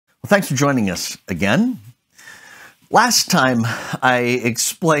Well, thanks for joining us again. Last time I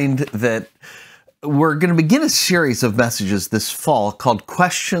explained that we're going to begin a series of messages this fall called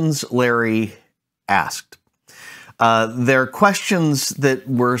Questions Larry Asked. They're questions that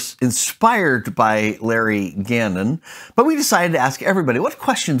were inspired by Larry Gannon, but we decided to ask everybody, what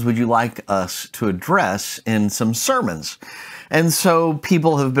questions would you like us to address in some sermons? And so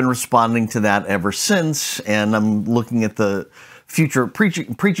people have been responding to that ever since, and I'm looking at the future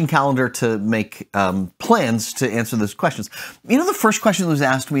preaching calendar to make plans to answer those questions. You know, the first question that was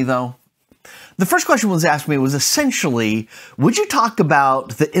asked me, though? The first question was asked me was essentially, would you talk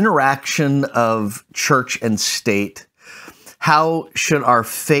about the interaction of church and state? How should our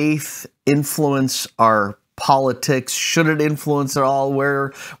faith influence our politics? Should it influence at all?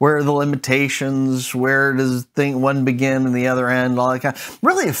 Where are the limitations? Where does one begin and the other end? All that kind of,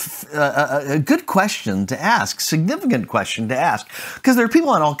 really a good question to ask, significant question to ask, because there are people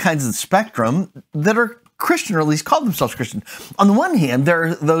on all kinds of the spectrum that are Christian, or at least call themselves Christian. On the one hand, there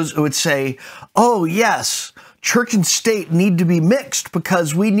are those who would say, oh yes, church and state need to be mixed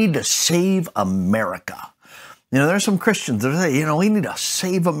because we need to save America. You know, there are some Christians that say, we need to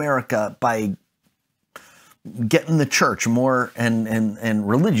save America by getting the church more and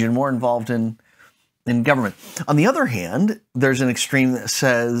religion more involved in government. On the other hand, there's an extreme that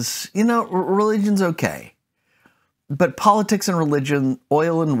says, religion's okay, but politics and religion,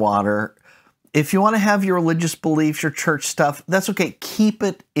 oil and water, if you want to have your religious beliefs, your church stuff, that's okay. Keep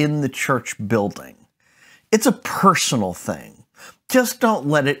it in the church building. It's a personal thing. Just don't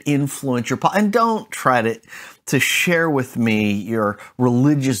let it influence your and don't try to share with me your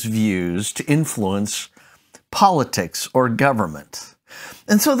religious views to influence politics or government.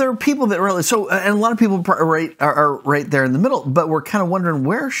 And so there are people that really, and a lot of people are right there in the middle, but we're kind of wondering,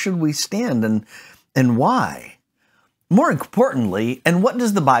 where should we stand and why? More importantly, and what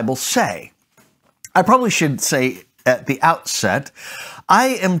does the Bible say? I probably should say at the outset, I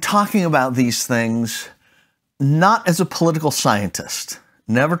am talking about these things not as a political scientist.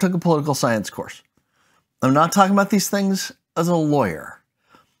 Never took a political science course. I'm not talking about these things as a lawyer.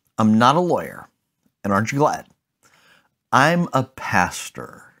 I'm not a lawyer. And aren't you glad? I'm a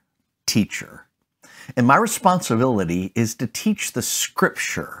pastor, teacher, and my responsibility is to teach the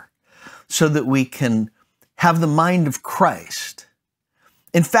scripture so that we can have the mind of Christ.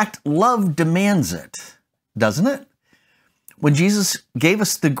 In fact, love demands it, doesn't it? When Jesus gave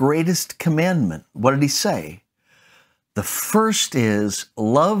us the greatest commandment, what did he say? The first is,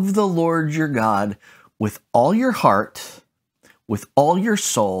 love the Lord your God with all your heart, with all your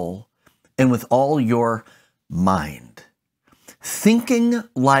soul, and with all your mind. Thinking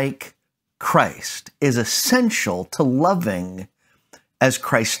like Christ is essential to loving as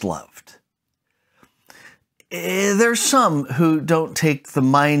Christ loved. There's some who don't take the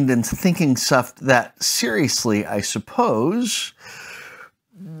mind and thinking stuff that seriously, I suppose.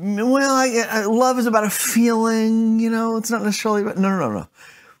 Well, love is about a feeling, it's not necessarily about, no.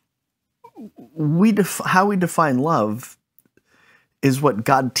 How we define love is what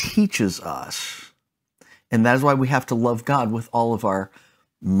God teaches us. And that is why we have to love God with all of our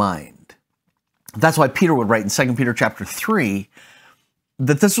mind. That's why Peter would write in 2 Peter chapter 3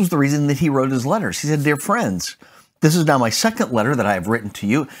 that this was the reason that he wrote his letters. He said, dear friends, this is now my second letter that I have written to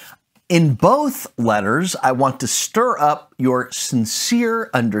you. In both letters, I want to stir up your sincere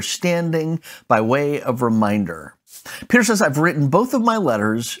understanding by way of reminder. Peter says, I've written both of my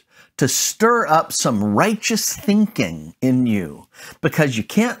letters to stir up some righteous thinking in you, because you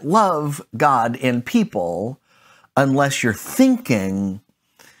can't love God and people unless you're thinking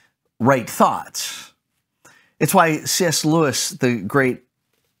right thoughts. It's why C.S. Lewis, the great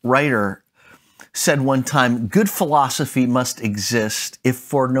writer, said one time, good philosophy must exist if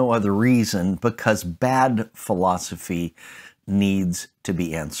for no other reason, because bad philosophy needs to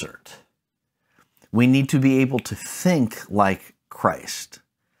be answered. We need to be able to think like Christ,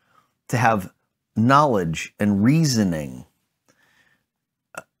 to have knowledge and reasoning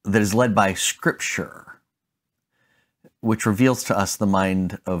that is led by Scripture, which reveals to us the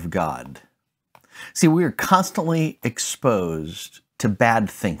mind of God. See, we are constantly exposed to bad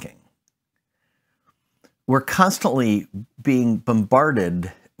thinking. We're constantly being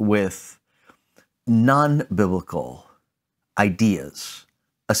bombarded with non-biblical ideas,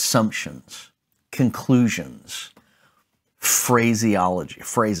 assumptions, conclusions,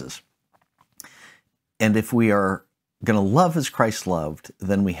 phrases. And if we are going to love as Christ loved,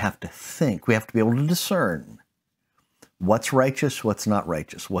 then we have to think. We have to be able to discern what's righteous, what's not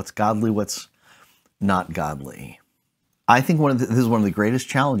righteous, what's godly, what's not godly. I think this is one of the greatest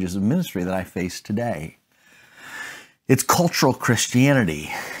challenges of ministry that I face today, It's cultural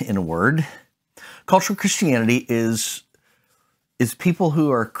Christianity, in a word. Cultural Christianity is people who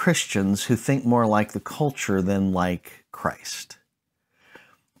are Christians who think more like the culture than like Christ.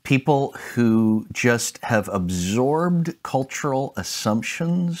 People who just have absorbed cultural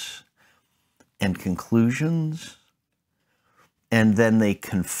assumptions and conclusions, and then they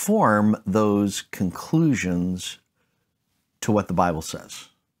conform those conclusions to what the Bible says.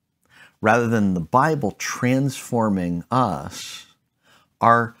 Rather than the Bible transforming us,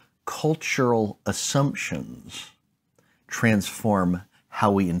 our cultural assumptions transform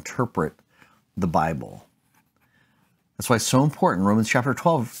how we interpret the Bible. That's why it's so important. Romans chapter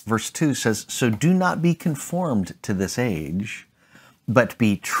 12, verse 2 says, "So do not be conformed to this age, but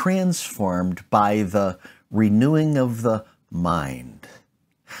be transformed by the renewing of the mind,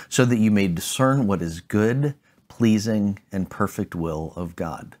 so that you may discern what is good, pleasing, and perfect will of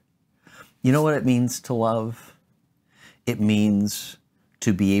God." You know what it means to love? It means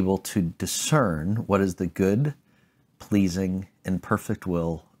to be able to discern what is the good, pleasing, and perfect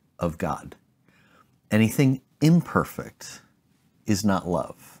will of God. Anything imperfect is not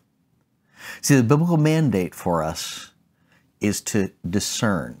love. See, the biblical mandate for us is to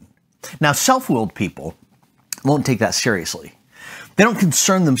discern. Now, self-willed people won't take that seriously. They don't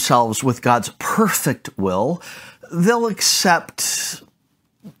concern themselves with God's perfect will. They'll accept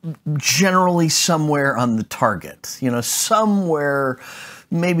generally somewhere on the target, somewhere,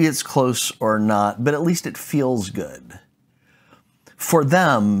 maybe it's close or not, but at least it feels good. For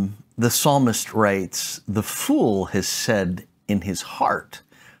them, the psalmist writes, "The fool has said in his heart,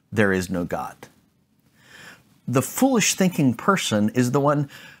 there is no God." The foolish thinking person is the one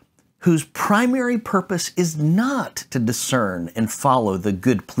whose primary purpose is not to discern and follow the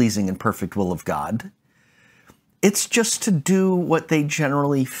good, pleasing, and perfect will of God. It's just to do what they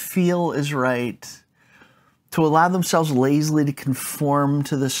generally feel is right, to allow themselves lazily to conform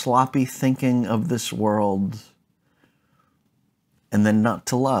to the sloppy thinking of this world, and then not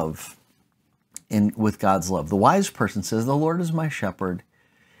to love with God's love. The wise person says, "The Lord is my shepherd.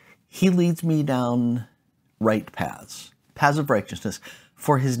 He leads me down right paths of righteousness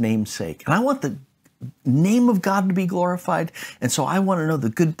for his name's sake." And I want the name of God to be glorified, and so I want to know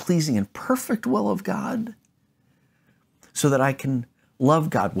the good, pleasing, and perfect will of God, so that I can love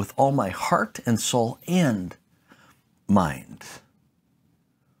God with all my heart and soul and mind.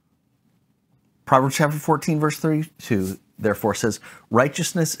 Proverbs chapter 14, verse 32, therefore says,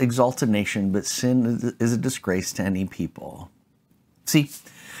 "Righteousness exalts a nation, but sin is a disgrace to any people." See,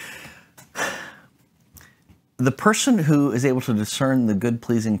 the person who is able to discern the good,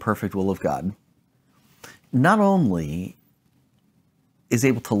 pleasing, perfect will of God not only is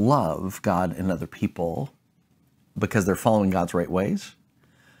able to love God and other people because they're following God's right ways,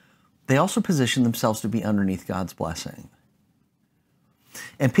 they also position themselves to be underneath God's blessing.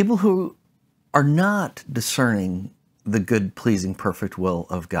 And people who are not discerning the good, pleasing, perfect will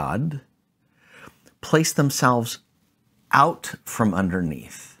of God place themselves out from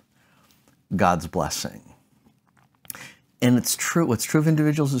underneath God's blessing. And it's true, what's true of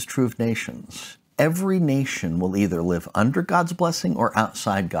individuals is true of nations. Every nation will either live under God's blessing or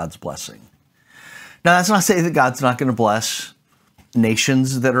outside God's blessing. Now, that's not to say that God's not going to bless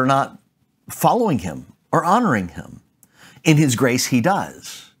nations that are not following him or honoring him. In his grace, he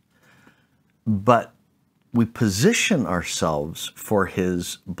does. But we position ourselves for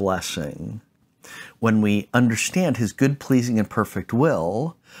his blessing when we understand his good, pleasing, and perfect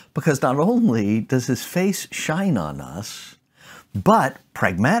will, because not only does his face shine on us, but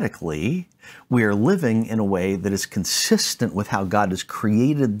pragmatically, we are living in a way that is consistent with how God has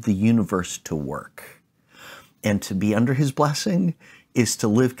created the universe to work. And to be under his blessing is to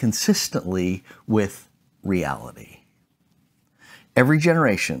live consistently with reality. Every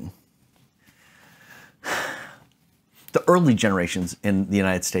generation, the early generations in the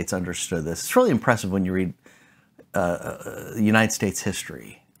United States understood this. It's really impressive when you read United States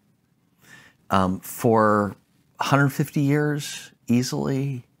history. For 150 years,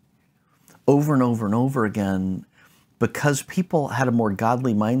 easily, over and over and over again, because people had a more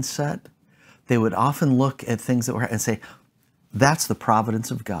godly mindset, they would often look at things that were and say, that's the providence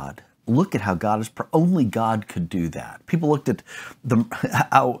of God. Look at how God is, only God could do that. People looked at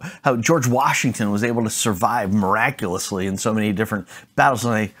how George Washington was able to survive miraculously in so many different battles,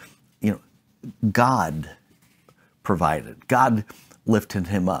 and God provided. God lifted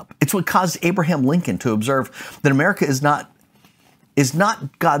him up. It's what caused Abraham Lincoln to observe that America is not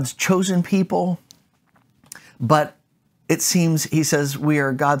God's chosen people, but it seems, he says, we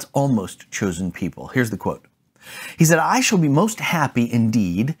are God's almost chosen people. Here's the quote. He said, I shall be most happy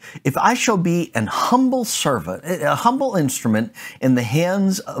indeed if I shall be an humble servant, a humble instrument in the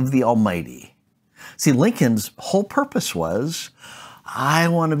hands of the Almighty. See, Lincoln's whole purpose was, I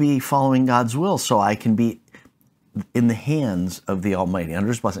want to be following God's will so I can be in the hands of the Almighty, under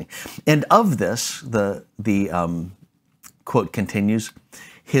His blessing. And of this, the quote continues,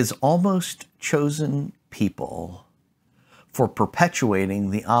 His almost chosen people for perpetuating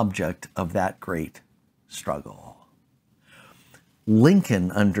the object of that great struggle.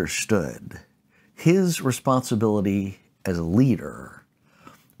 Lincoln understood his responsibility as a leader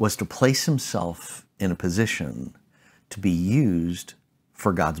was to place himself in a position to be used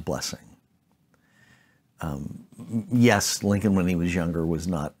for God's blessing. Yes, Lincoln, when he was younger, was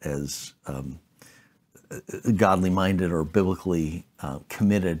not as godly minded or biblically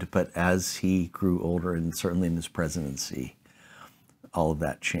committed, but as he grew older, and certainly in his presidency, all of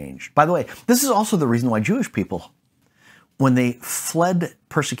that changed. By the way, this is also the reason why Jewish people, when they fled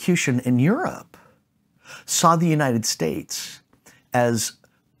persecution in Europe, saw the United States as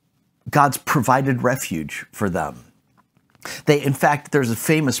God's provided refuge for them. In fact, there's a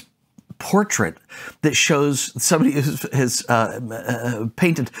famous portrait that shows, somebody has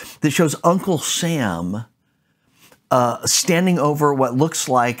painted, that shows Uncle Sam standing over what looks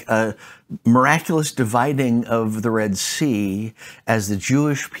like a miraculous dividing of the Red Sea as the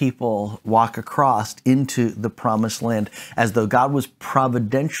Jewish people walk across into the Promised Land, as though God was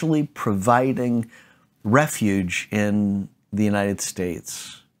providentially providing refuge in the United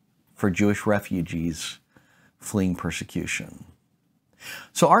States for Jewish refugees fleeing persecution.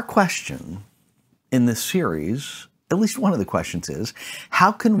 So our question in this series, at least one of the questions is,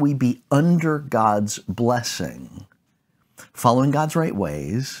 how can we be under God's blessing, following God's right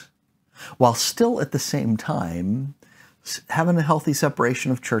ways, while still at the same time having a healthy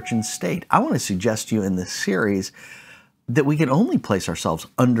separation of church and state? I want to suggest to you in this series that we can only place ourselves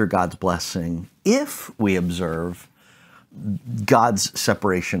under God's blessing if we observe God's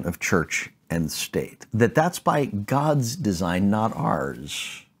separation of church and state. That's by God's design, not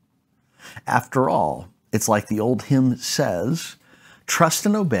ours. After all, it's like the old hymn says, trust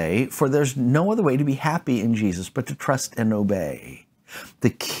and obey, for there's no other way to be happy in Jesus but to trust and obey. The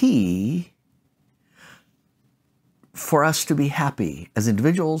key for us to be happy as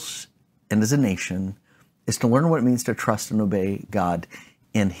individuals and as a nation is to learn what it means to trust and obey God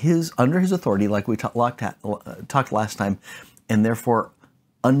and under His authority, like we talked last time, and therefore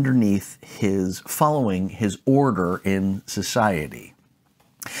underneath following His order in society.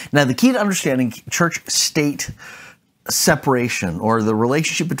 Now, the key to understanding church-state separation, or the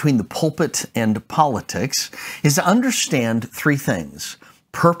relationship between the pulpit and politics, is to understand three things: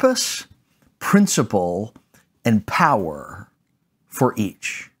 purpose, principle, and power for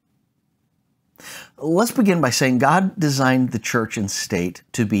each. Let's begin by saying God designed the church and state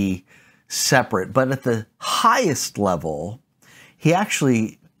to be separate, but at the highest level, He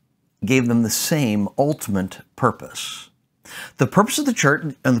actually gave them the same ultimate purpose. The purpose of the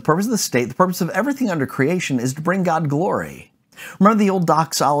church and the purpose of the state, the purpose of everything under creation, is to bring God glory. Remember the old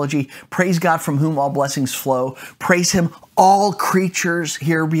doxology, praise God from whom all blessings flow, praise Him all creatures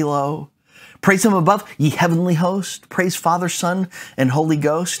here below, praise Him above, ye heavenly host, praise Father, Son, and Holy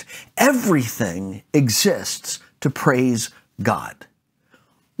Ghost. Everything exists to praise God.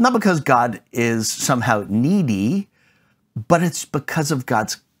 Not because God is somehow needy, but it's because of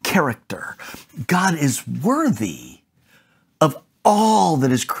God's character. God is worthy of all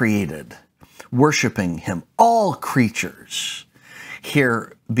that is created, worshiping Him, all creatures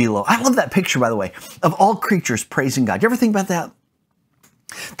here below. I love that picture, by the way, of all creatures praising God. You ever think about that?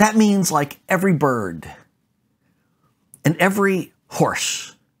 That means like every bird and every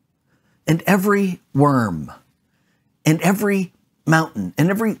horse and every worm and every mountain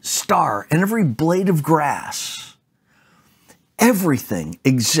and every star and every blade of grass. Everything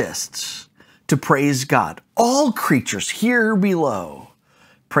exists to praise God. All creatures here below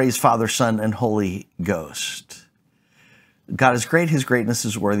praise Father, Son, and Holy Ghost. God is great. His greatness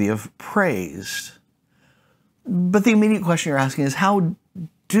is worthy of praise. But the immediate question you're asking is, how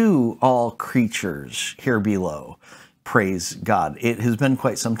do all creatures here below praise God? It has been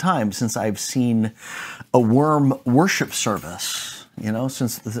quite some time since I've seen a worm worship service,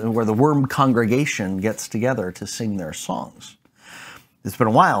 where the worm congregation gets together to sing their songs. It's been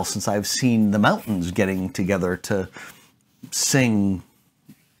a while since I've seen the mountains getting together to sing,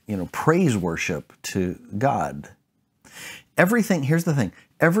 praise worship to God. Here's the thing,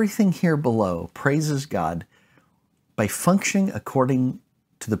 everything here below praises God by functioning according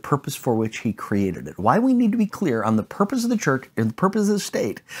to the purpose for which He created it. Why we need to be clear on the purpose of the church and the purpose of the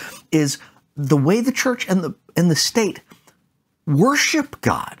state is the way the church and the state worship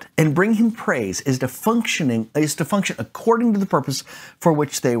God and bring him praise is to function according to the purpose for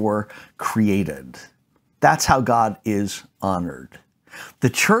which they were created. That's how God is honored. The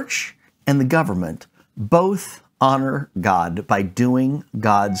church and the government both honor God by doing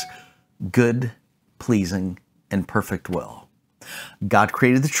God's good, pleasing, and perfect will. God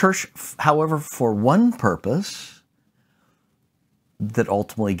created the church, however, for one purpose that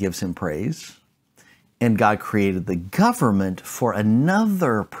ultimately gives him praise. And God created the government for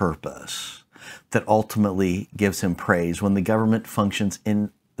another purpose that ultimately gives him praise when the government functions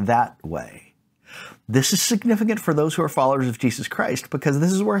in that way. This is significant for those who are followers of Jesus Christ because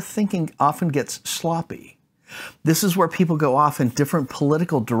this is where thinking often gets sloppy. This is where people go off in different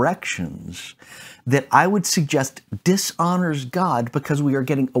political directions that I would suggest dishonors God because we are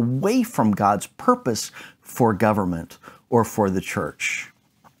getting away from God's purpose for government or for the church.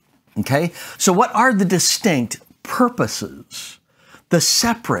 Okay? So what are the distinct purposes, the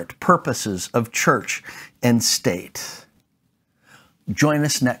separate purposes of church and state? Join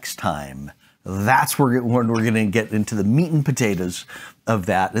us next time. That's when we're going to get into the meat and potatoes of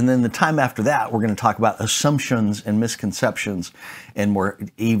that. And then the time after that, we're going to talk about assumptions and misconceptions in more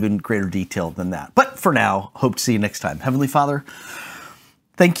even greater detail than that. But for now, hope to see you next time. Heavenly Father,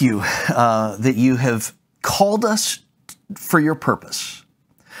 thank you that you have called us for your purpose,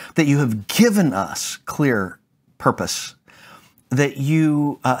 that you have given us clear purpose, that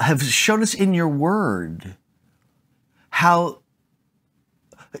you have shown us in your word how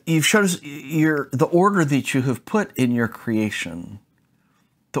you've showed us the order that you have put in your creation,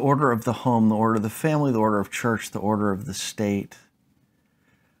 the order of the home, the order of the family, the order of church, the order of the state.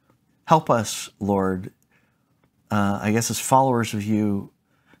 Help us, Lord, I guess as followers of you,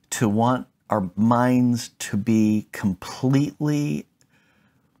 to want our minds to be completely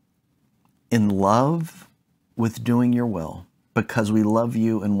in love with doing your will because we love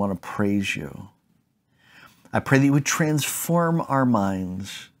you and want to praise you. I pray that you would transform our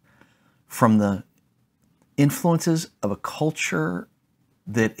minds from the influences of a culture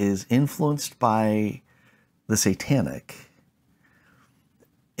that is influenced by the satanic,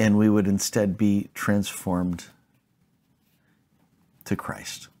 and we would instead be transformed to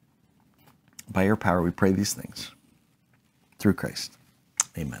Christ. By your power, we pray these things. Through Christ.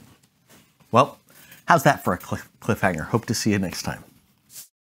 Amen. Well, how's that for a cliffhanger? Hope to see you next time.